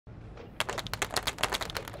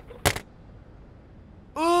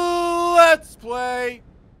Let's play.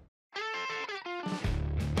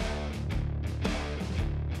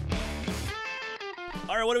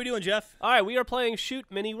 All right, what are we doing, Jeff? All right, we are playing Shoot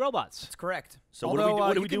Mini Robots. That's correct. So Although,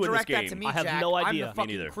 what do we do in this you can direct that game? to me, I have Jack. no idea. I'm the Me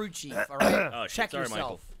fucking neither. crew chief, all right? Oh, shit. Check Sorry,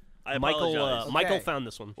 yourself. I Michael, apologize. Michael Okay. found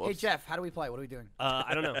this one. Hey, Jeff, how do we play? What are we doing?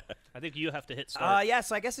 I don't know. I think you have to hit start. Yeah,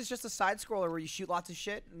 so I guess it's just a side-scroller where you shoot lots of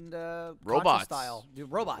shit and Robots. style. Do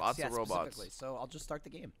robots, Lots yeah, of robots. specifically. So I'll just start the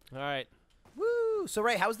game. All right. Woo! So,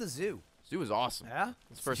 Ray, how's the zoo? Zoo was awesome. Yeah?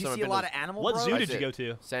 It's the first Did time you I've see a been lot to of animal What bros? zoo I did you did. go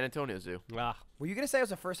to? San Antonio Zoo. Ah. Were you going to say it was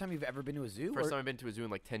the first time you've ever been to a zoo? First time I've been to a zoo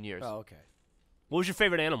in like 10 years. Oh, okay. What was your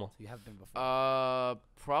favorite animal? So you have been before.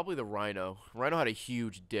 Probably the rhino. Rhino had a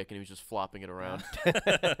huge dick and he was just flopping it around.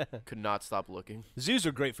 Could not stop looking. Zoos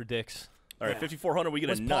are great for dicks. All right, Yeah. 5,400. We get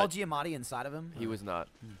Was a Paul nut. Giamatti inside of him? He was not,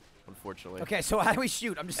 unfortunately. Okay, so how do we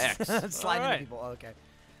shoot? I'm just X. sliding Alright. into people. Oh, okay.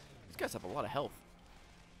 These guys have a lot of health.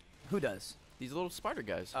 Who does? These little spider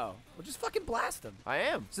guys. Oh. Well, just fucking blast them. I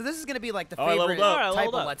am. So this is going to be like the Oh, I leveled favorite up. Alright, I type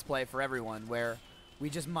leveled of up. Let's Play for everyone, where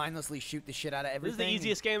we just mindlessly shoot the shit out of This is everything. the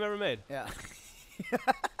easiest game ever made. Yeah. I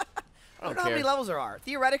I don't know how many levels there are.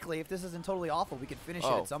 Theoretically, if this isn't totally awful, we could finish it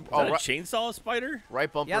Oh. at some Is point. that right. a chainsaw spider?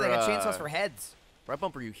 Right bumper. Yeah, they got chainsaws for heads. Right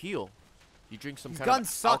bumper, you heal. You drink some These kind guns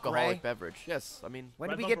of suck, alcoholic Ray. beverage. Yes, I mean. When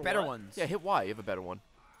Right do we bumper get better what? ones? Yeah, hit Y. You have a better one.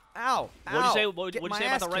 Ow. What'd you say? Ow. What'd Get you my say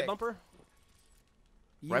about the ass right kicked. bumper?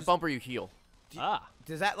 You Right use- bumper, you heal. Ah.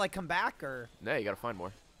 Does that like come back or No, you gotta find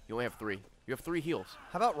more. You only have 3. You have 3 heals.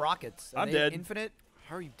 how about rockets? Are I'm they dead. Infinite?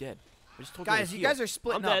 How are you dead? I just told Guys, you. you guys are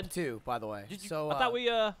splitting I'm up dead. too, by the way. So I thought we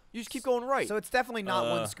You just keep going right. So it's definitely not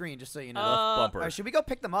one Uh, screen, just so you know. Left bumper. All right, should we go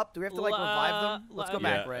pick them up? Do we have to like revive them? Let's go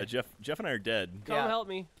yeah, back, Ray. Jeff and I are dead. come Yeah. help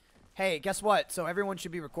me. Hey, guess what? So everyone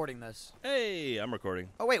should be recording this. Hey, I'm recording.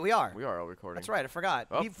 Oh wait, we are. we are all recording. That's right. I forgot.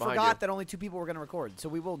 Oh, we behind forgot you. that only 2 people were going to record. So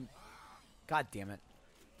we will. God damn it!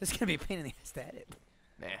 This is gonna be a pain in the ass to edit.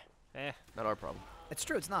 Nah, Eh. not our problem. It's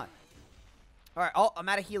true. It's not. All right. I'm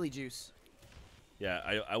out of Healy juice.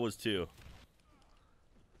 Yeah, I was too.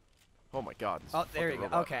 Oh my God. this Oh, is a there you fucking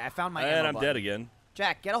go. robot. Okay, I found my. And ammo I'm button. dead again.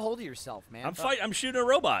 Jack, get a hold of yourself, man. I'm I'm shooting a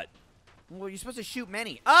robot. Well, you're supposed to shoot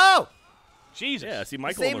many. Oh! Jesus. Yeah, see, The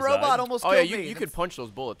Michael same almost robot died. almost Oh yeah, killed me. you could punch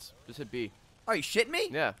those bullets. Just hit B. Are you shitting me?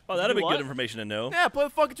 Yeah. Oh, that'd You be what? good information to know. Yeah, play the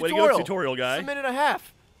fucking Way to tutorial. go, tutorial guy. It's a minute and a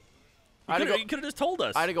half. I had to You could have just told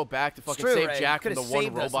us. I had to go back to It's fucking true, save Ray. Jack You from the could've one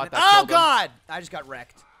saved us robot and that then- killed him. God! I just got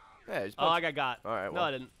wrecked. Yeah, just Oh, punch. I got got. All right, No, well.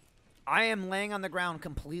 I didn't. I am laying on the ground,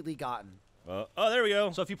 completely gotten. Oh, there we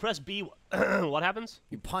go. So if you press B, what happens?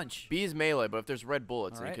 You punch. B is melee, but if there's red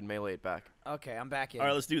bullets, then Alright. you can melee it back. Okay, I'm back in. All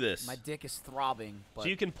right, let's do this. My dick is throbbing, but So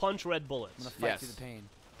you can punch red I'm bullets. gonna fight Yes. through the pain.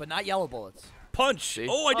 But not yellow bullets. Punch. See?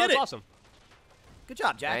 Oh, I Oh, did that's it. awesome. Good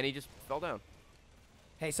job, Jack. And he just fell down.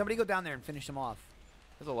 Hey, somebody go down there and finish him off.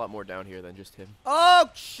 There's a lot more down here than just him. Oh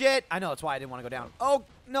shit! I know that's why I didn't want to go down. Oh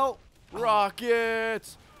no!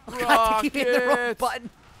 Rockets! Oh, God, I keep hitting the wrong Rockets! button.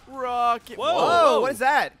 Rocket! Whoa. Whoa! What is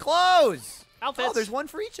that? Clothes. Outfits. Oh, there's one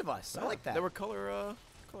for each of us. I like that. They were color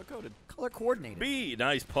coded. color coordinated. B.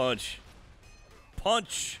 Nice punch.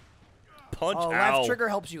 Punch. Punch. Oh, Ow. left trigger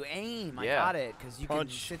helps you aim. I Yeah. got it because you can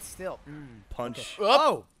Punch. sit still. Punch.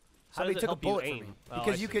 Oh! So Somebody does it took a help you bullet from aim? me Oh,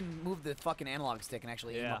 because I you see. can move the fucking analog stick and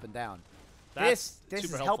actually aim Yeah. up and down. That's this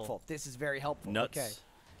super is helpful. This is very helpful. Nuts. Okay,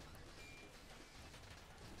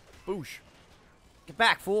 Boosh. get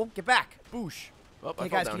back, fool! Get back. Boosh. Oh, I Hey fell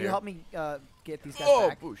guys, down can you here. help me get these guys Oh,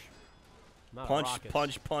 back? boosh. Not Punch. rockets.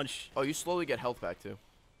 Punch. Punch. Oh, you slowly get health back too.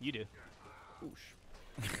 You do.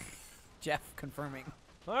 Boosh. Jeff confirming.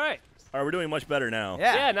 All right. All right, we're doing much better now.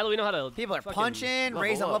 Yeah. Yeah. Now that we know how to. People are fucking- punching. level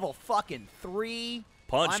Ray's at up. level fucking 3.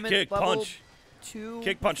 Punch. I'm at Kick. level Punch. 2.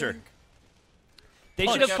 Kick I puncher. think. They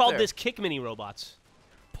Punch should have up called there. this Kick Mini Robots.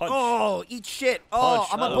 Punch. Oh, eat shit. Oh, Punch.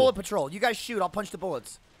 I'm on Uh-oh. bullet patrol. You guys shoot. I'll punch the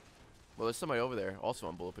bullets. Well, there's somebody over there also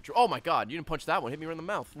on bullet patrol. Oh my God! You didn't punch that one. Hit me right in the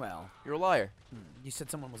mouth. Well, You're a liar. you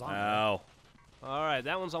said someone was on Ow. All right.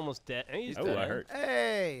 That one's almost dead. Hey, he's Oh, dead. I hurt. there.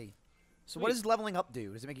 Hey. So what Sweet. does leveling up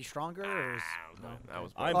do? Does it make you stronger? Or is... That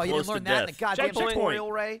was. I'm Oh, you close didn't learn to that in the death. goddamn Checkpoint.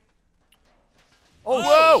 tutorial, Ray? Oh,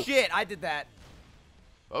 Whoa! shit. I did that.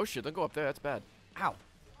 Oh shit! Don't go up there. That's bad. Ow.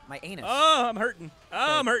 My anus. Oh, I'm hurting.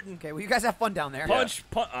 Oh, I'm hurting. Okay, well, you guys have fun down there. Punch.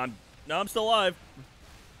 Punch. No, I'm still alive.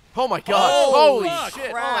 Oh my God! Oh, Holy fuck. shit!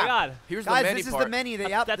 Oh my God. Here's Guys, the many this is part. the many.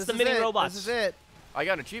 Yep, That's this the is mini it. robots. This is it. I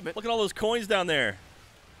got an achievement. Look at all those coins down there.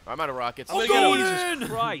 I'm out of rockets. I'm gonna get Jesus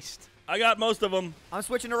Christ. I got most of them. I'm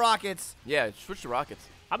switching to rockets. Yeah, switch to rockets.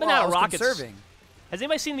 I've been Well, out I of was rockets. conserving. Has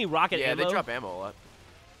anybody seen the rocket Yeah, ammo? they drop ammo a lot.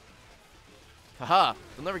 Haha!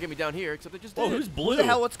 They'll never get me down here, except they just Whoa, did. who's What blue? the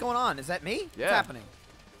hell? What's going on? Is that me? What's Yeah. happening?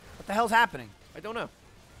 What the hell's happening? I don't know.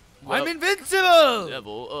 I'm invincible!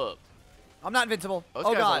 Level up. I'm not invincible. Those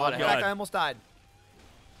Oh, guys have a God. lot In of fact, health. I almost died.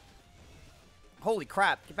 Holy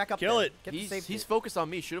crap! Get back up Kill there. it. Get the safety. He's focused on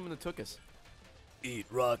me. Shoot him in the tuchus. Eat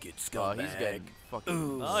rockets, Oh, he's getting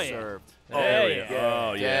fucking Oh, yeah. served. There we yeah. go.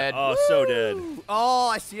 Oh, yeah. Dead. Oh, so dead. Oh,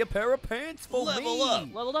 I see a pair of pants for Level me.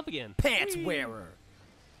 up. Leveled up again. Pants wearer.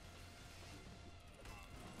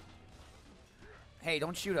 Hey,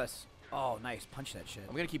 don't shoot us. Oh, nice. Punch that shit.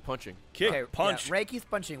 I'm gonna keep punching. Kick, Okay, punch, yeah, Ray keeps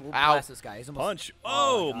punching. We'll Ow. blast this guy. He's almost punch.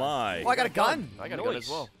 Oh, Oh, God. my. Oh, I got a gun. I got a gun Nice. as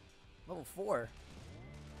well. Level 4.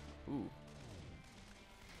 Ooh.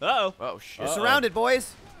 Uh-oh. Oh shit. We're surrounded,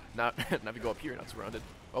 boys. Now, now if you go up here, you're not surrounded.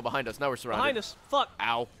 Oh, behind us. Now we're surrounded. Behind us. Fuck.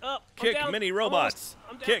 Ow. I'm Kick down. mini robots.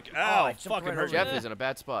 Almost. I'm down. Kick. Oh, I Ow. jumped Fucking right hurt over you. Jeff that. is in a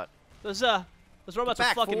bad spot. Those robots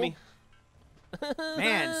back, are fucking fool. me.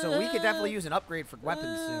 Man, so we could definitely use an upgrade for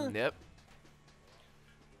weapons soon. Yep.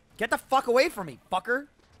 Get the fuck away from me, fucker.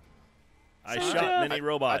 I So shot Jeff- mini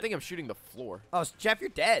robot. I think I'm shooting the floor. Oh, Jeff, you're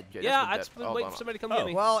dead. Yeah, Yeah, that's I'd been dead. wait Oh, for somebody to come oh. get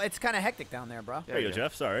me. Well, it's kind of hectic down there, bro. there you go,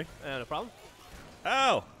 Jeff. Sorry. No problem.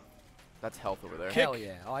 Ow. That's health over there. Kick. Hell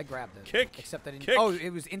yeah. Oh, I grabbed it. Kick. Except I didn't. Kick. Oh,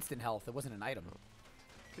 it was instant health. It wasn't an item.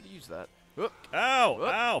 Could use that. Whoop. Ow. Whoop,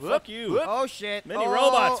 Ow. whoop, Fuck you. whoop. Oh shit. Mini oh,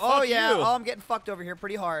 robots, Oh fuck yeah. you. Oh, I'm getting fucked over here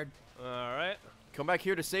pretty hard. All right. Come back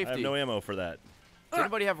here to I safety. have no ammo for that. Does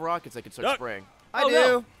anybody have rockets I can start Duck. spraying? I Oh, do.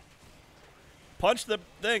 no. Punch the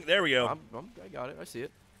thing. There we go. I got it. I see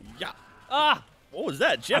it. Yeah. Ah! What was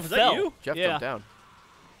that, Jeff? I Is that fell. you? Jeff Yeah. jumped down.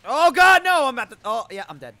 Oh god, no! I'm at the. Oh yeah,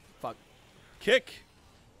 I'm dead. Fuck. Kick.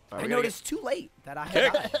 All I right, we gotta noticed too late that I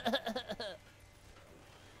Kick. had.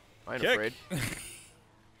 I ain't Kick. afraid.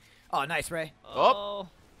 Oh, nice, Ray. Oh.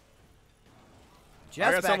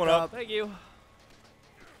 Jeff's got back someone up. up. Thank you.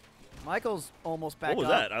 Michael's almost back What was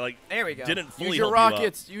up. that? I like There we go. didn't fully Use your help you up.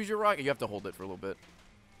 rockets. Use your rocket. You have to hold it for a little bit.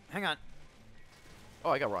 Hang on. Oh,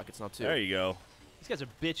 I got rockets now too. There you go. These guys are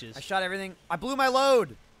bitches. I shot everything. I blew my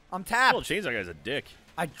load. I'm tapped. Well, Chainsaw Guy's a dick.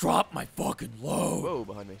 I dropped my fucking load. Whoa,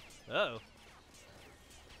 behind me. Oh.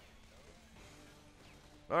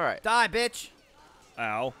 All right. Die, bitch.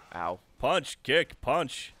 Ow. Ow. Punch. Kick.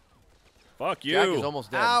 Punch. Fuck you. Jack is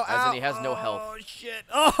almost dead. Ow, as ow. in he has no health. Oh shit.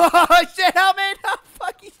 Oh shit. Help me. No,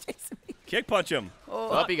 fuck. He's chasing me. Kick punch him.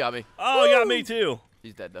 Oh, he got me. Oh, you got me too.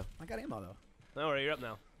 He's dead though. I got ammo though. Don't worry, you're up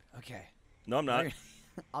now. Okay. No, I'm not.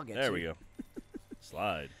 I'll get There you. we go.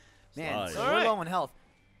 Slide. Man, Slide. so All we're right. low on health.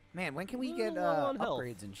 Man, when can we get Low on health.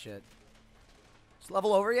 upgrades and shit? Is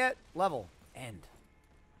level over yet? Level. End.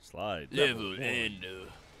 Slide. end.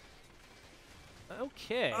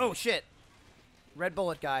 Okay. Oh shit. Red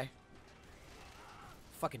bullet guy.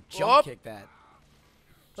 Fucking jump Whoop. kick that.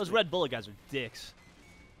 Those Red Bullet guys are dicks.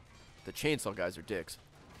 The chainsaw guys are dicks.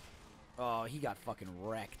 Oh, he got fucking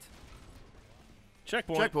wrecked.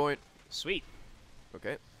 Checkpoint. Checkpoint. Sweet.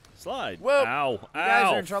 Okay. Slide. Whoa. Ow. guys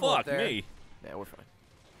Ow. are in trouble up Fuck there. me. Yeah, we're fine.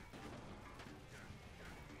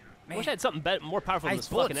 I wish I had something better, more powerful than Ice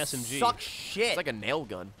this fucking bullets SMG. suck shit. It's like a nail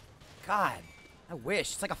gun. God. I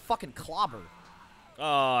wish. It's like a fucking clobber.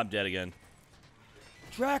 Oh, I'm dead again.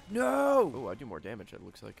 Drac, no! Oh, I do more damage. It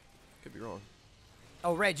looks like. Could be wrong.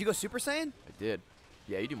 Oh, Ray, did you go Super Saiyan? I did.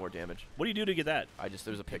 Yeah, you do more damage. What do you do to get that?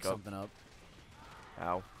 There's a Pick pickup. something up.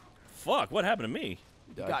 Ow. Fuck. What happened to me?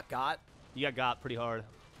 You You died. got. You got pretty hard.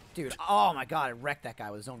 Dude, oh my god, I wrecked that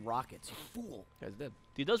guy with his own rockets. You fool. Guy's dead.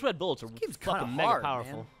 Dude, those Red Bullets are Game's kind of fucking mega hard,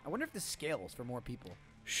 powerful. man. I wonder if this scales for more people.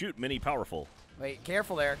 Shoot mini powerful. Wait,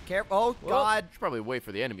 careful there. Careful. Oh, Well, God. Should probably wait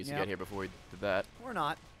for the enemies to Yep. get here before we did that. Or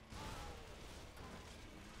not.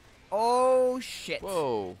 Oh, shit.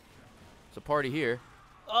 Whoa. It's a party here.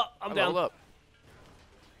 Oh, I'm I down. leveled up.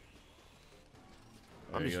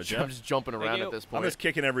 There you go, I'm Jeff. just jumping around you. at this I'm point. just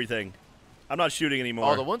kicking everything. I'm not shooting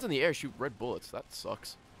anymore. Oh, the ones in the air shoot red bullets. That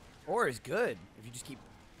sucks. Or is good if you just keep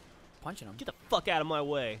punching them. Get the fuck out of my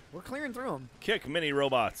way. We're clearing through them. Kick mini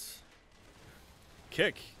robots.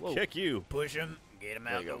 Kick. Whoa. Kick you. Push them. Get them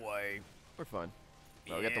There out you the go. way. We're fine.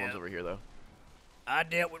 Oh, we got the ones Yeah. over here, though. I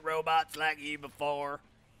dealt with robots like you before.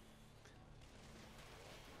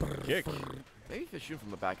 Kick. Maybe if you shoot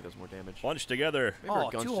from the back, it does more damage. Punch together. Maybe Oh,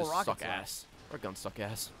 our guns 2 whole just rockets suck left. ass. Our guns suck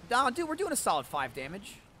ass. No, dude, we're doing a solid 5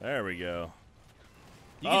 damage. There we go.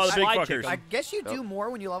 You Oh, can the big slide kick fuckers. 'em. I guess you do Oh. more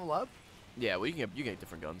when you level up. Yeah, well, you can get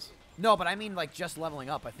different guns. No, but I mean, like, just leveling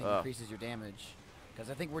up, I think, Oh. increases your damage. Because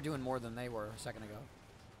I think we're doing more than they were a second ago.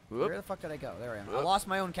 Whoop. Where the fuck did I go? There I am. I Whoop. lost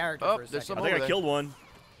my own character Oh, for a there's second. some I think over I there. killed one.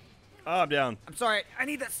 Oh, I'm down. I'm sorry. I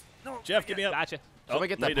need this. No. Jeff, get me up. Gotcha. Somebody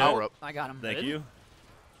get lay that power down. up. I got him. Thank Good. you.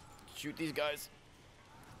 Shoot these guys.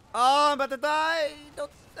 Oh, I'm about to die.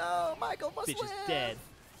 Don't. No, Michael must Bitch is live. dead.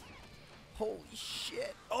 Holy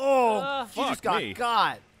shit. Oh, She fuck just got me.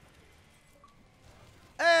 got.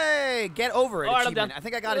 Hey, get over it. All right, I'm achievement. done. I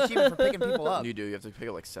think I got achievement for picking people up. You do. You have to pick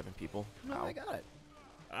up like 7 people. No, Ow. I got it.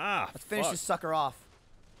 Ah, Let's finish fuck. this sucker off.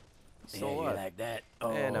 Still alive. like that?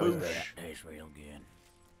 Oh, And now he's dead. that's real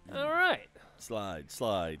good. All right. Slide,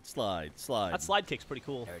 slide, slide, slide. That slide kick's pretty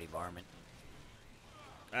cool. Dirty varmint.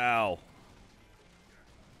 Ow.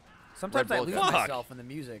 Sometimes Red I Bull lose gun. myself in the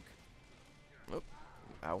music. Oh.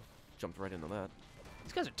 Ow. Jumped right into that.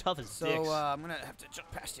 These guys are tough as So dicks. I'm gonna have to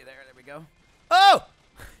jump past you there. There we go. Oh!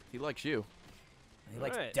 He likes you. He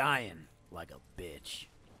likes Alright. dying like a bitch.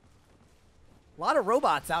 A lot of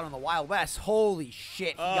robots out on the Wild West. Holy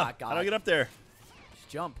shit, he got How do I get up there? Just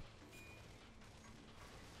jump.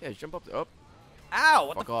 Yeah, just jump up there. Oh, Ow,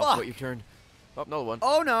 what fuck the off. fuck? Wait your turn. Oh, another one.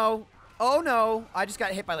 Oh no. Oh no. I just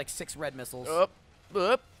got hit by like 6 red missiles. Up.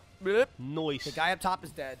 Up. Up. Noise. The guy up top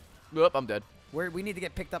is dead. Up. I'm dead. We need to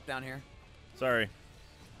get picked up down here. Sorry.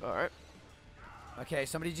 All right. Okay,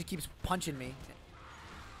 somebody just keeps punching me.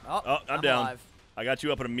 Oh, Oh, I'm down. alive. I got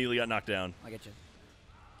you up and immediately got knocked down. I get you.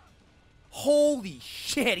 Holy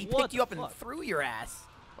shit, he What picked you the up and fuck? threw your ass.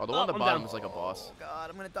 Oh, the one on the I'm bottom down. is like a boss. Oh god,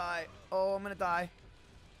 I'm gonna die. Oh, I'm gonna die.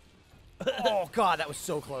 Oh god, that was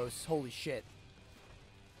so close. Holy shit.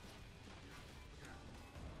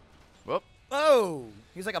 Whoop. Oh,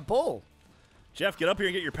 he's like a bull. Jeff, get up here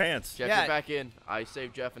and get your pants. Jeff, Yeah. you're back in. I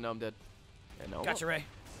saved Jeff, and now I'm dead. And now Gotcha, I'm up. Ray.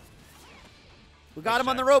 We got him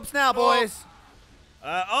on the ropes now, boys.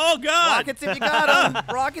 Oh, God. Rockets if you got him.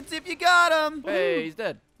 Rockets if you got him. Hey, he's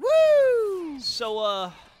dead. Woo!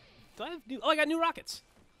 So, do I have new? Oh, I got new rockets.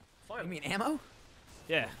 You mean ammo?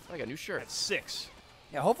 Yeah, I got a new shirt. that's 6.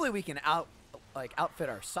 Yeah, hopefully we can outfit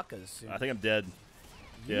our suckers soon. I think I'm dead.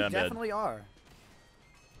 You Yeah, I'm dead. definitely are.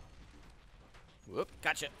 Whoop.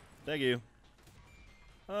 Gotcha. Thank you.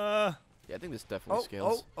 Yeah, I think this definitely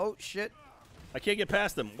scales. Oh, shit. I can't get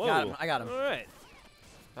past them. Whoa. Got him. I got him. All right.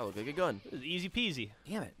 That looked like a gun. This is easy peasy.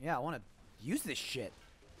 Damn it. Yeah, I want to use this shit.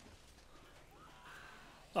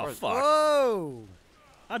 Oh, fuck. Whoa.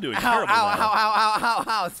 I'm doing Ow, terrible ow, now. ow, ow, ow,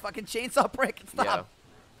 ow. It's fucking chainsaw break. Stop. Yeah.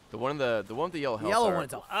 The one with the yellow The health. yellow are-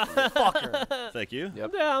 one's a fucker. Thank you. Yep.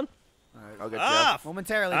 I'm down. I'll get Ah, Jeff.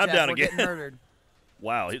 Momentarily, I'm Jeff, down we're again. getting murdered.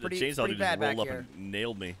 Wow, the pretty- chainsaw pretty dude bad just rolled back up here. and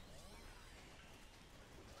nailed me.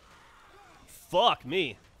 Fuck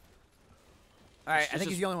me. All right, It's I think just-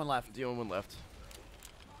 he's the only one left. The only one left.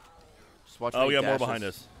 Just watch. Oh, when we he got more dashes. behind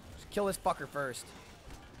us. Just kill this fucker first.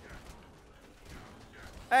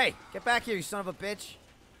 Hey, get back here, you son of a bitch.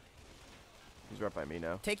 He's right by me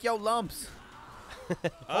now. Take your lumps.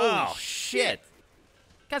 Oh, shit.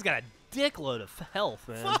 Guy's got a dickload of health,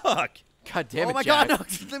 man. fuck. God damn it, Oh my Jack. god, no.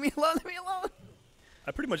 Leave me alone, leave me alone.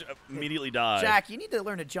 I pretty much immediately died. Jack, you need to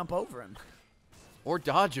learn to jump over him. Or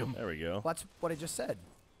dodge him. There we go. Well, that's what I just said.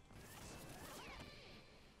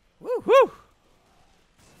 Woo. Woo!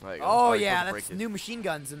 There you go. Oh, he's yeah, about to that's break it. new machine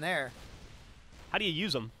guns in there. How do you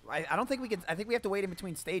use them? I don't think we can. I think we have to wait in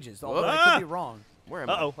between stages, Whoa. although I Ah! could be wrong. Where am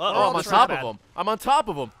Uh-oh, I? uh-oh, Oh, I'm on this is top of bad. him. I'm on top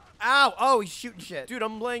of him. Ow! Oh, he's shooting shit. Dude,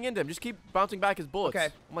 I'm laying into him. Just keep bouncing back his bullets. Okay,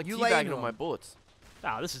 I'm like you lay teabagging into on my him. bullets.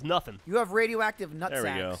 Ah, this is nothing. You have radioactive nut There we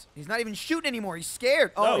go. sacks. He's not even shooting anymore. He's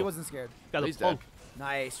scared. Oh, No. he wasn't scared. Got He's the dead. punk.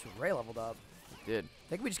 Nice. Ray leveled up. Did. I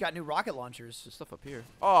think we just got new rocket launchers. There's stuff up here.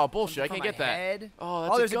 Oh, bullshit. I Something can't for my get that. head. Oh,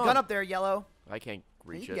 that's there's a gun up there, yellow. I can't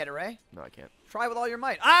reach You can it. get it, Ray. No, I can't. Try with all your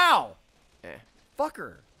might. Ow! Eh.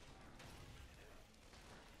 Fucker.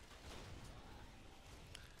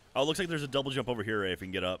 Oh, it looks like there's a double jump over here, Ray, if you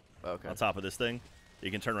can get up Okay. on top of this thing.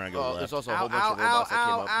 You can turn around and go Oh, left. there's also a Ow, whole bunch ow, of ow, robots that ow,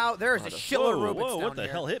 came up. ow. There's a behind us. shitload of whoa, robots whoa, down what the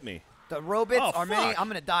here. hell hit me? The robots Oh, are many. fuck. I'm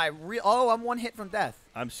gonna die. Oh, I'm one hit from death.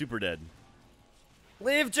 I'm super dead.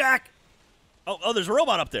 Live, Jack. Oh, there's a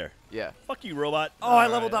robot up there. Yeah. Fuck you, robot. Oh, I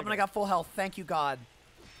leveled up and I got full health. Thank you, God.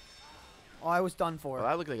 Oh, I was done for. Well,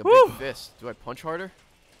 that looked like a Woo! big fist. Do I punch harder?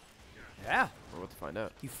 Yeah. Or what to find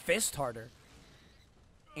out? You fist harder.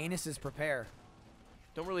 Anuses prepare.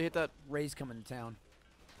 Don't really hit that. Ray's coming to town.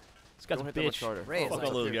 This guy's Don't a hit that much bitch. harder. Ray is fuck like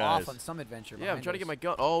all those off guys. on some adventure. Yeah, I'm behind trying to get us. my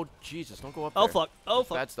gun. Oh, Jesus. Don't go up Oh there. fuck! Oh That's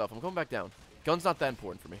fuck! bad stuff. I'm going back down. Gun's not that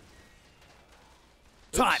important for me.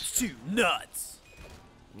 Times 2 nuts.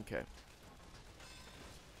 Okay.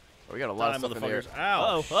 Oh, we got a lot Die, of stuff in there. motherfuckers. Ow,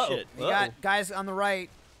 Uh-oh, uh-oh. shit. We got guys on the right.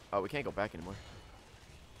 Oh, we can't go back anymore.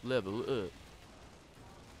 Level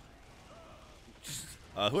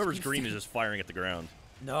up. Whoever's green is just firing at the ground.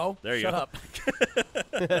 No. There you Shut go. up.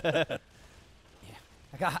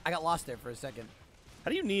 Yeah. I got lost there for a second.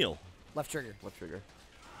 How do you kneel? Left trigger. Left trigger.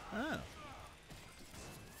 Oh.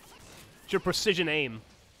 It's your precision aim.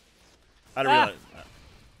 I don't Ah. realize.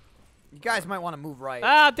 You guys might want to move right.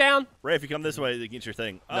 Ah, down. Ray, if you come this way, it gets your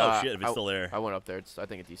thing. Oh, Nah, shit, if it's still there. I went up there. I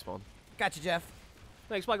think it despawned. Gotcha, Jeff.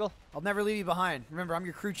 Thanks, Michael. I'll never leave you behind. Remember, I'm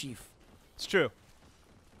your crew chief. It's true.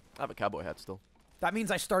 I have a cowboy hat still. That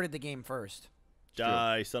means I started the game first.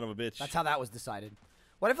 Die, son of a bitch. That's how that was decided.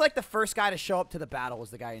 What if like the first guy to show up to the battle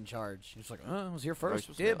was the guy in charge? He's like, I was here first.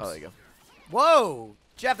 Oh, Dibs. there you go. Whoa,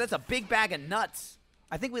 Jeff, that's a big bag of nuts.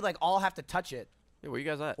 I think we like all have to touch it, Hey, where you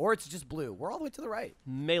guys at? or it's just blue. We're all the way to the right.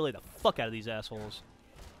 Melee the fuck out of these assholes.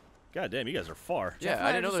 God damn, you guys are far. Jeff and Yeah, I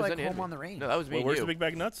I didn't know are there was just, any like, home enemy. on the range. No, that was me Wait, and where's you. the big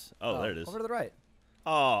bag of nuts? Oh, there it is. Over to the right.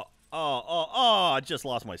 Oh, I just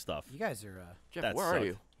lost my stuff. You guys are. Jeff, That where are sucked.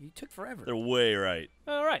 you? You took forever. They're way right.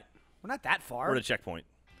 All right. We're not that far. We're at a checkpoint.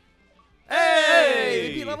 Hey, Hey!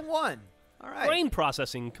 we beat level 1. All right. Brain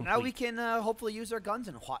processing complete. Now we can hopefully use our guns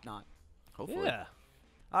and whatnot. Hopefully. Yeah.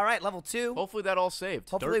 All right, level 2. Hopefully that all saved.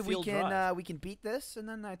 Hopefully Dirt we Field can Drive. we can beat this, and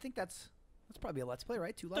then I think that's probably a Let's Play,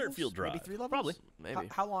 right? 2 levels. Dirt Field Maybe Drive. 3 levels. Probably. Maybe.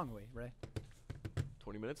 How long are we, Ray?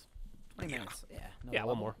 20 minutes? 20 minutes. Yeah. another Yeah, one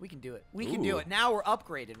level. more. We can do it. We can do Ooh. it. Now we're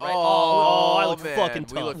upgraded, right? Oh, I look man, fucking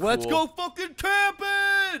we look tough. Let's cool. go fucking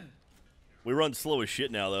camping. We run slow as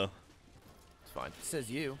shit now, though. It's fine. Says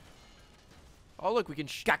you. Oh, look, we can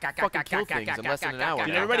Ga, ga, ga, fucking ga, kill ga, things ga, in ga, less ga, than an ga, hour ga,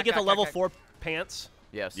 Did now. ga, everybody get the level ga. 4 pants?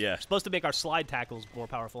 Yes. Yeah. Supposed to make our slide tackles more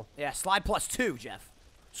powerful. Yeah, slide +2, Jeff.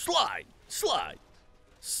 Slide, slide,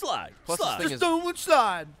 slide, Plus this slide. thing Just is- don't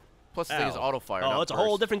slide. Plus the thing is Ow. auto fire. Oh, not it's a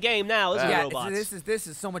whole burst. different game now, isn't Yeah, it, Yeah, robots? this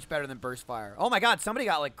is so much better than burst fire. Oh my God, somebody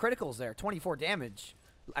got like criticals there. 24 damage.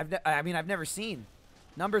 I mean, I've never seen.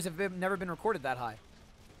 Numbers have never been recorded that high.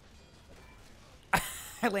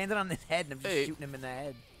 I landed on his head and I'm just Hey. shooting him in the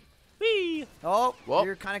head. Whee! Oh, Well.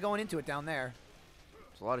 you're kind of going into it down there.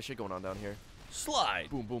 There's a lot of shit going on down here. Slide,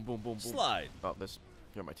 Boom, boom, boom, boom, boom. slide. Oh,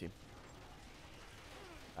 you're my team.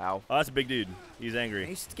 Ow. Oh, that's a big dude. He's angry.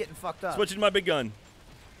 He's getting fucked up. Switching to my big gun.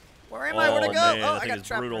 Where am I? Where'd I Oh, go? man, Oh, that I thing got is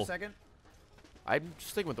trapped for brutal. a second. I'm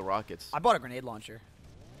just sticking with the rockets. I bought a grenade launcher.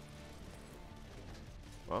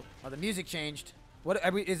 Well, Oh, the music changed. What?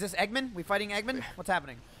 Are we, is this Eggman? We fighting Eggman? What's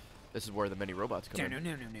happening? this is where the many robots come No, in.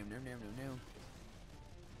 no, no, no, no, no, no, no.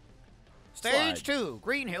 Slide. Stage 2,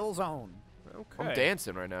 Green Hill Zone. Okay. I'm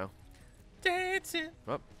dancing right now. Dancing.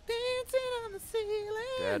 Oh, Dancing on the ceiling.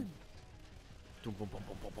 dead. Boom, boom, boom,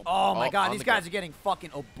 boom, boom, boom. Oh my God, on these the guys go. are getting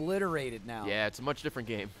fucking obliterated now. Yeah, it's a much different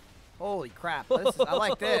game. Holy crap. This is, I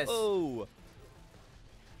like this. Oh.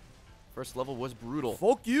 First level was brutal.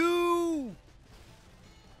 Fuck you.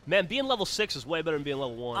 Man, being level 6 is way better than being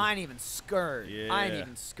level 1. I ain't even scared. I ain't Yeah.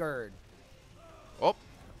 even scared. Oh,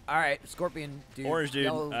 All right, Scorpion dude. Orange dude.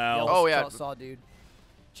 Yellow, Ow. yellow Oh, yeah. Saw dude.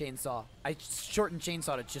 Chainsaw. I shortened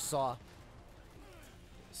chainsaw to just saw.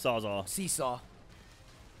 Sawzall. Seesaw.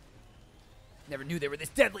 Never knew they were this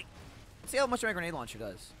deadly. See how much my grenade launcher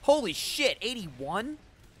does. Holy shit, 81?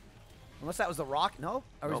 Unless that was the rock. No?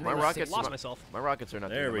 Or No, was it my maybe rockets- 60? Lost my- myself. my rockets are not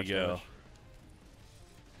There doing we much go. damage.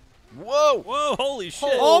 Whoa! Whoa, holy shit.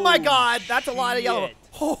 Oh my God, that's a lot of yellow. shit.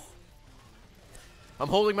 Oh, I'm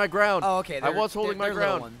holding my ground. okay. I was holding my they're little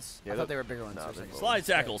ground. ones. Yeah, I thought they were bigger ones. no, for a they're second. Slide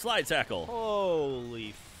tackle, slide tackle.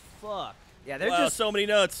 Holy fuck. Yeah, they're Wow, just. so many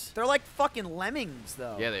nuts. They're like fucking lemmings,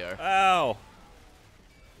 though. Yeah, they are. Ow.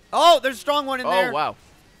 Oh, there's a strong one in Oh, there. wow.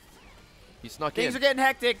 He snuck Things in. are getting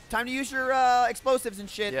hectic. Time to use your explosives and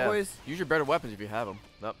shit, yeah. boys. Use your better weapons if you have them.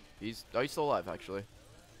 Nope. He's still alive, actually.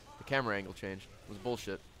 The camera angle changed. It was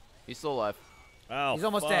bullshit. He's still alive. Ow. He's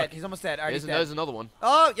almost fuck. dead. He's almost dead. All right, he's dead. There's another one.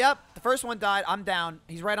 Oh, yep. The first one died. I'm down.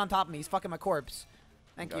 He's right on top of me. He's fucking my corpse.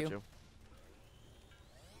 Thank Got you. you.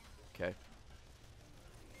 Okay.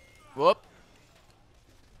 Whoop.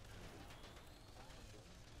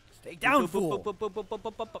 Stay down, Boop, boop, fool. boop, boop, boop, boop,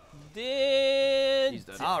 boop, boop, boop. Dead. He's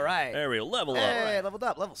dead. All right. There we go. Level Hey, up. leveled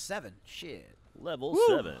up. Level 7. Shit. Level Woo.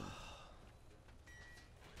 7.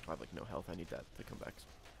 I have like no health. I need that to come back.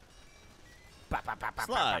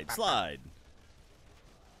 Slide, slide.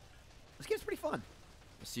 This game's pretty fun.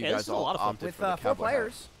 I see Yeah, you this guys is a all lot of fun. opted With for the 4 cowboy hat.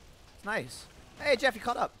 players. It's nice. Hey, Jeff, you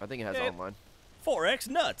caught up. I think it has Yeah. online. 4X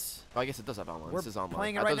nuts. Oh, I guess it does have online. We're This is online.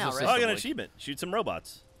 playing it I thought right this was now, Oh, I system got an link. achievement. Shoot some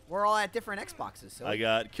robots. We're all at different Xboxes. So I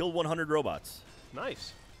got killed 100 robots.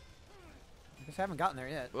 Nice. I guess I haven't gotten there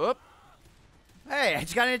yet. Whoop. Hey, I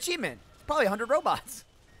just got an achievement. It's probably 100 robots.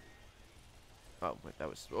 Oh, wait, that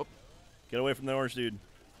was. Whoop. Get away from the orange dude.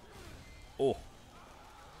 Oh.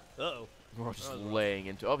 Uh-oh. We're just laying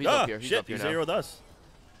into. Oh, he's Ah, up here. He's shit, up here he's now. here with us.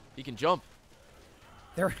 He can jump.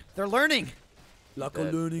 They're learning. Like a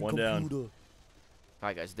learning One down. computer.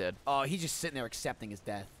 Hi, guys, dead. Oh, he's just sitting there accepting his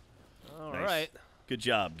death. All Nice. right. Good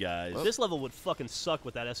job, guys. This level would fucking suck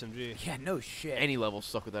with that SMG. Yeah, no shit. Any level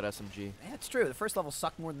stuck with that SMG. Yeah, it's true. The first level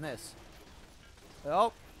sucked more than this.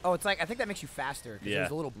 Oh, it's like I think that makes you faster. 'Cause Yeah.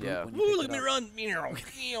 There's a little boot Yeah. when you Ooh, pick look it at me up. run. Meow,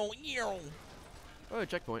 meow, meow. Oh,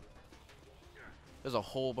 checkpoint. There's a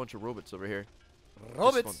whole bunch of robots over here.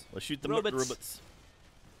 Robots. Let's shoot the Robots. robots.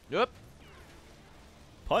 Yep.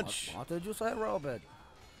 Punch. What did you say, robot?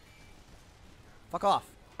 Fuck off.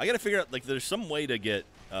 I gotta figure out, like, there's some way to get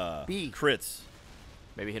B. crits.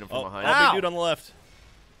 Maybe hit him from Oh, behind. Ow. big dude on the left.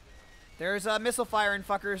 There's missile firing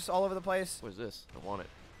fuckers all over the place. What is this? I want it.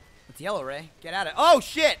 It's yellow, Ray. Get at it. Oh,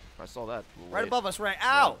 shit. I saw that. Right above us, Ray.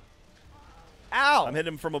 Ow. Ow. I'm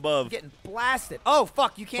hitting him from above. I'm getting blasted. Oh,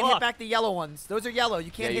 fuck. You can't hit Fuck. back the yellow ones. Those are yellow. You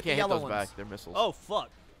Yeah, can't you hit can't the hit yellow those ones. back. They're missiles. Oh, fuck.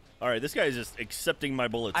 All right, this guy is just accepting my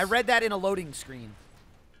bullets. I read that in a loading screen.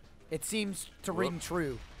 It seems to ring Whoop.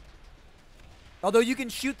 true. Although you can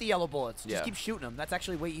shoot the yellow bullets. Just Yeah. keep shooting them. That's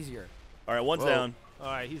actually way easier. All right, one's Whoa. down. All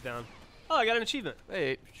right, he's down. Oh, I got an achievement.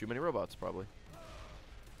 Hey, too many robots, probably.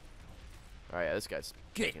 All right, yeah, this guy's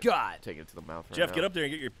Good taking, God. taking it to the mouth right Jeff, now. get up there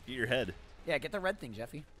and get your head. Yeah, get the red thing,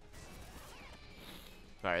 Jeffy.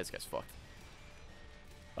 All right, this guy's fucked.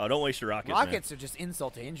 Oh, don't waste your rockets. man. Rockets are just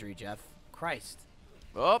insult to injury, Jeff. Christ.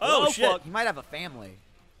 Oh, Oh, shit. fuck. You might have a family.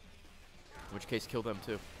 in which case, kill them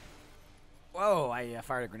too. Whoa, I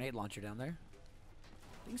fired a grenade launcher down there.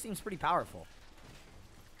 Thing seems pretty powerful.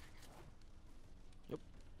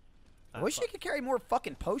 I wish fuck. you could carry more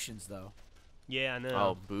fucking potions, though. Yeah, I know.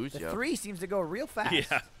 Oh, booze, The yeah. 3 seems to go real fast.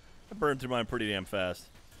 Yeah, I burned through mine pretty damn fast.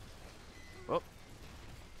 Oh,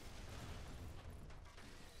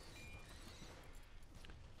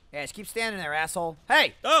 Yeah, just keep standing there, asshole.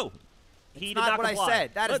 Hey! Oh, He It's did not not what comply. I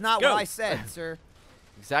said. That is Let's not go. what I said, sir.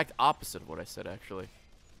 exact opposite of what I said, actually.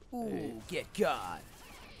 Ooh, get God.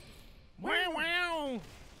 Wow, wow.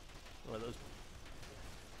 One of those.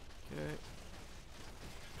 Okay.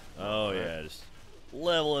 oh yeah, just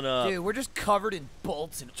leveling up, Dude, we're just covered in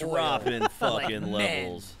bolts and oil. dropping fucking men.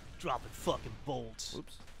 levels. Dropping fucking bolts.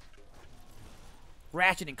 Oops.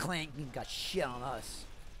 Ratchet and Clank ain't got shit on us.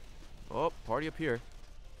 Oh, party up here.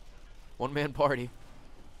 One man party.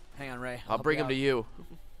 Hang on, Ray. I'll bring him to you.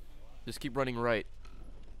 Just keep running right.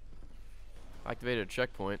 Activated a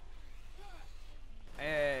checkpoint.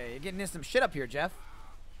 Hey, you're getting in some shit up here, Jeff.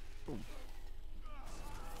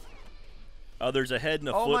 Oh, there's a head and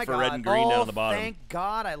a Oh my foot for God. red and green down Oh, on the bottom. thank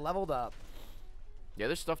God I leveled up. Yeah,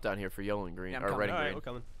 there's stuff down here for yellow and green, Yeah, I'm or coming. red All and right, green. we're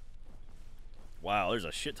coming. Wow, there's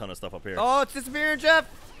a shit ton of stuff up here. Oh, it's disappearing, Jeff.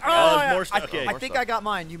 Oh, there's yeah. more stuff. Okay. I think I got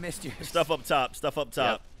mine. You missed yours. Stuff up top. Stuff up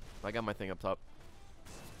top. Yep. I got my thing up top.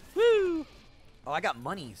 Woo! Oh, I got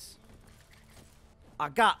monies. I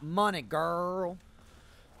got money, girl.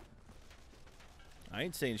 I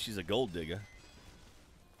ain't saying she's a gold digger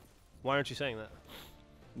Why aren't you saying that?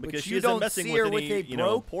 because you she isn't don't messing see with her any, with a you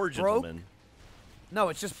know, broke- poor broke- gentlemen. No,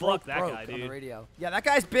 it's just Fuck broke that guy, on the dude. radio. Yeah, that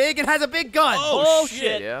guy's big and has a big gun. Oh, shit.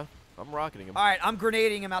 shit! Yeah, I'm rocketing him. All right, I'm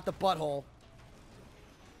grenading him out the butthole.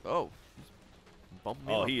 Oh. Bump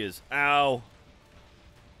me Oh, up. he is. Ow!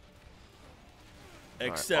 right,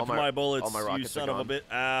 Accept all my- my bullets, all my you rockets are son of a gone. bit.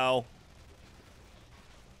 Ow!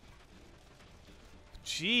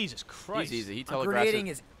 Jesus Christ. He's easy. He I'm telegraphs grenading it.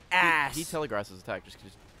 his ass. He telegraphs his attack. Just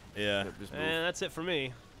Yeah. just move. And that's it for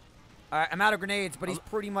me. All right, I'm out of grenades, but he's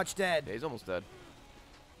pretty much dead. Yeah, he's almost dead.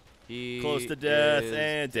 He Close to death is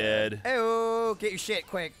and dead. Hey, get your shit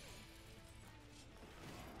quick.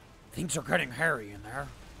 Things are getting hairy in there.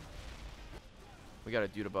 We got a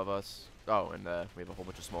dude above us. Oh, and we have a whole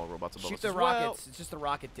bunch of small robots above Shoot us the as well. rockets. It's just a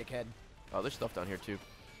rocket, dickhead. Oh, there's stuff down here too.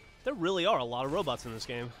 There really are a lot of robots in this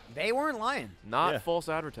game. They weren't lying. Not Yeah. false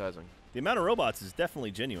advertising. The amount of robots is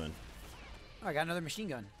definitely genuine. Oh, I got another machine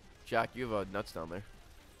gun. Jack, you have nuts down there.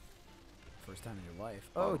 First time in your life.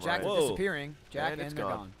 All Oh, Jack right. is Whoa. disappearing. Jack, And and it's they're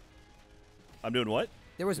gone. gone. I'm doing what?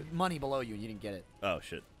 There was money below you, and you didn't get it. Oh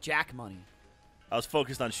shit! Jack money. I was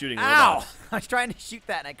focused on shooting Ow! robots. I was trying to shoot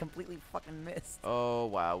that, and I completely fucking missed. Oh,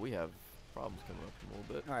 wow. We have problems coming up in a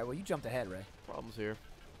little bit. All right, well, you jumped ahead, Ray. Problems here.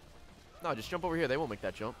 No, just jump over here. They won't make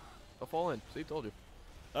that jump. They'll fall in. See, told you.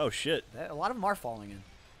 Oh shit! A lot of them are falling in.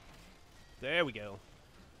 There we go.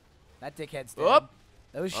 That dickhead's dead. Up.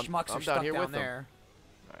 Those I'm- schmucks I'm are down stuck here down with them. there.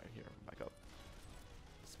 All right, here. Back up.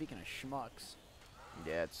 Speaking of schmucks.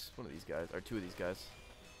 Yeah, it's one of these guys. Or two of these guys.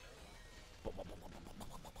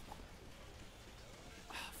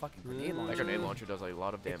 Fucking grenade That launcher. grenade launcher does a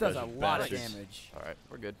lot of It damage. does a lot of bastards. damage. All right,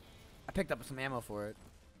 we're good. I picked up some ammo for it.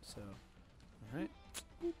 So, all right.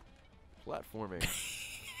 Platforming.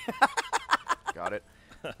 Got it.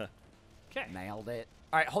 Okay. Nailed it.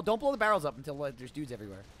 All right, don't blow the barrels up until there's dudes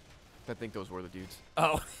everywhere. I think those were the dudes.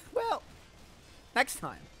 Oh, well, next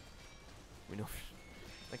time. We know.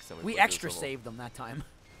 Next time We play extra this level. saved them that time.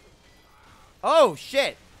 Oh,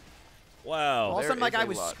 shit. Wow. All of a there sudden, my is guy a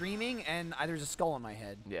was lot. screaming, and there's a skull on my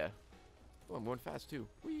head. Yeah. Oh, I'm going fast too.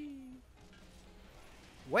 Whee!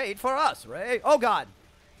 Wait for us, Ray. Oh, God.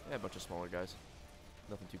 Yeah, a bunch of smaller guys.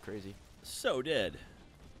 Nothing too crazy. So dead.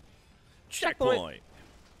 Checkpoint. Checkpoint.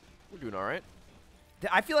 We're doing all right.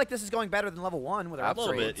 I feel like this is going better than level 1 with our A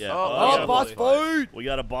little bit, upgrades. yeah. Oh, boss fight! We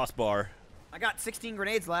got a boss bar. I got 16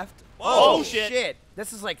 grenades left. Oh, shit.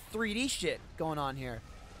 This is like 3D shit going on here.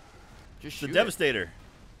 Just The shoot it. Devastator.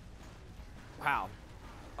 Wow.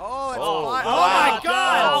 Oh, it's Oh, fire. wow. Oh, my God.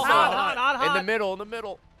 Hot, Hot. hot, hot, hot. In the middle, in the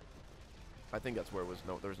middle. I think that's where it was.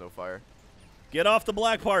 No, there was no fire. Get off the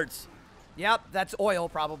black parts. Yep, that's oil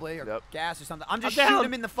probably, or Yep. gas or something. I'm just I'm shooting down.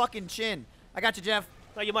 him in the fucking chin. I got you, Jeff.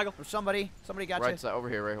 Thank you, Michael. Or somebody. Somebody got Right you. side, over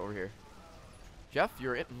here, right over here. Jeff,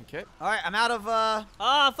 you're in. Okay. All right, I'm out of Ah,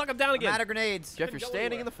 fuck, I'm down I'm again. out of grenades. Jeff, you're go standing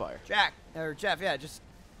anywhere. in the fire. Jack or Jeff, yeah, just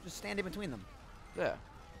stand in between them. Yeah.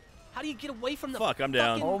 How do you get away from the Fuck, I'm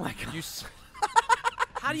down. fucking- Oh my God. You s-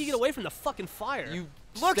 How do you get away from the fucking fire? you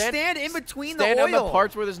Look, stand in between stand the on oil. the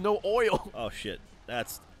parts where there's no oil. Oh, shit.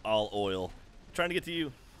 That's all oil. Trying to get to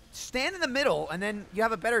you. Stand in the middle, and then you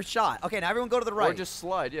have a better shot. Okay, now everyone go to the right. Or just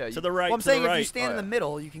slide. Yeah. To the right, well, I'm to saying the if right. you stand Oh, in the yeah.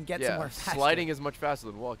 middle, you can get Yeah. somewhere faster. Sliding is much faster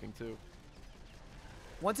than walking too.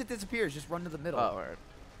 Once it disappears, just run to the middle. Oh, all right.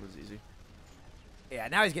 It was easy. Yeah,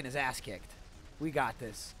 now he's getting his ass kicked. We got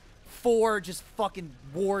this. 4 just fucking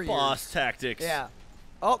warriors. Boss tactics. Yeah.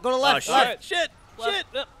 Oh, go to Oh, left. shit. Left. Shit. Left, Shit.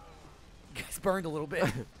 yep. Guy's burned a little bit.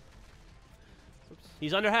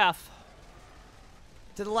 He's under half.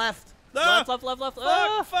 To the left. Ah, Left. fuck,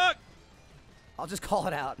 Ah. fuck. I'll just call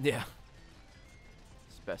it out. Yeah.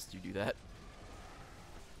 It's best you do that.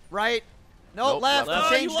 Right. No, Nope, left. left.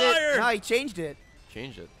 He Oh, changed you liar. it. No, he changed it.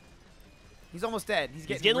 Change it. He's almost dead. He's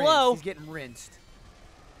getting getting rinsed. low. He's getting rinsed.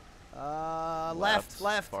 Left. Left.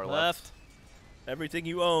 Left. Far Left. Everything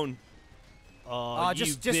you own. Oh, you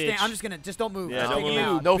just bitch. stand. I'm just gonna don't move. Yeah, Just don't take him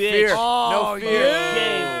move. out. No bitch. fear. Oh, no fear. yeah.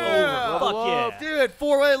 Game over. Level Fuck up. yeah. Dude,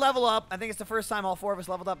 4-way level up. I think it's the first time all 4 of us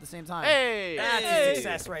leveled up at the same time. Hey. That's Hey. a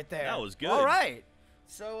success right there. That was good. All right.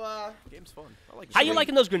 So, Game's fun. I like it. How you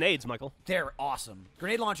liking those grenades, Michael? they're awesome.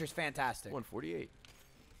 Grenade launcher's fantastic. 148.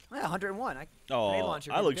 Yeah, 101. Grenade Oh,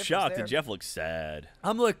 launcher I made a look difference shocked, there. and Jeff looks sad.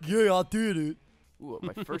 I'm like, yeah, I did it. Ooh,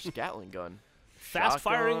 my first Gatling gun. Fast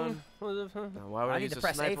Shotgun. firing. Why would I I need use to a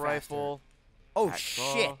press A sniper faster. rifle? Oh,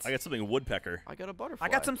 Hacksaw. shit. I got something woodpecker. I got a butterfly. I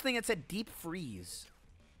got something that said deep freeze.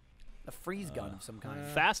 A freeze gun of some kind.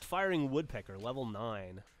 Fast firing woodpecker, level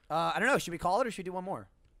 9. I don't know. Should we call it or should we do one more?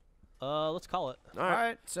 Let's call it. All All right.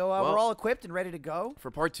 right. So Well- we're all equipped and ready to go. for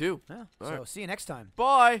part 2. Yeah. All So right. see you next time.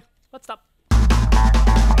 Bye. Let's stop.